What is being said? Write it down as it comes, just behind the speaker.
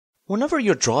Whenever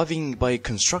you're driving by a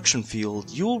construction field,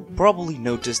 you'll probably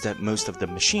notice that most of the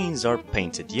machines are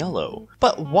painted yellow.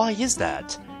 But why is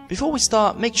that? Before we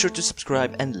start, make sure to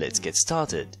subscribe and let's get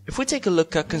started. If we take a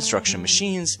look at construction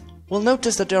machines, we'll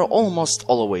notice that they're almost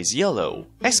always yellow.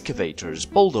 Excavators,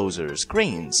 bulldozers,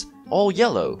 cranes, all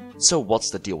yellow. So what's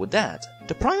the deal with that?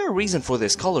 The primary reason for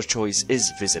this color choice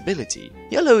is visibility.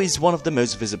 Yellow is one of the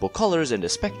most visible colors in the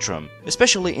spectrum,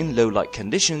 especially in low light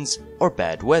conditions or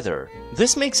bad weather.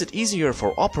 This makes it easier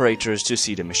for operators to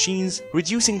see the machines,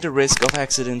 reducing the risk of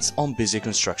accidents on busy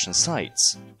construction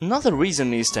sites. Another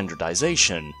reason is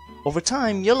standardization. Over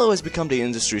time, yellow has become the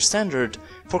industry standard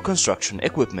for construction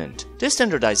equipment. This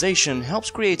standardization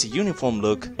helps create a uniform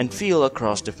look and feel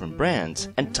across different brands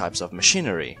and types of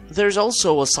machinery. There's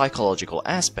also a psychological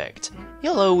aspect.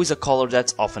 Yellow is a color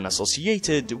that's often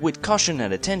associated with caution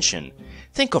and attention.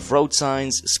 Think of road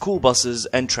signs, school buses,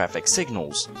 and traffic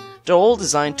signals. They're all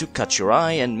designed to catch your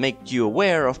eye and make you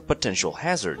aware of potential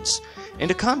hazards. In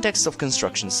the context of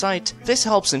construction site, this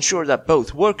helps ensure that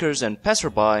both workers and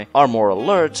passerby are more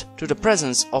alert to the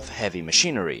presence of heavy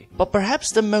machinery. But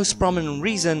perhaps the most prominent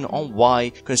reason on why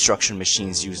construction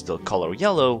machines use the color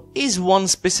yellow is one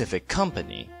specific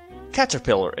company,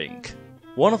 Caterpillar Inc.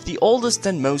 One of the oldest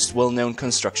and most well-known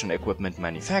construction equipment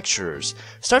manufacturers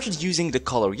started using the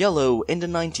color yellow in the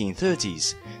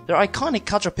 1930s. Their iconic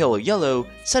Caterpillar yellow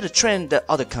set a trend that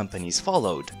other companies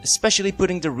followed, especially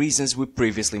putting the reasons we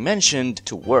previously mentioned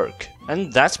to work.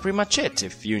 And that's pretty much it.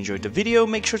 If you enjoyed the video,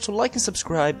 make sure to like and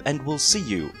subscribe, and we'll see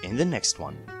you in the next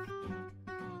one.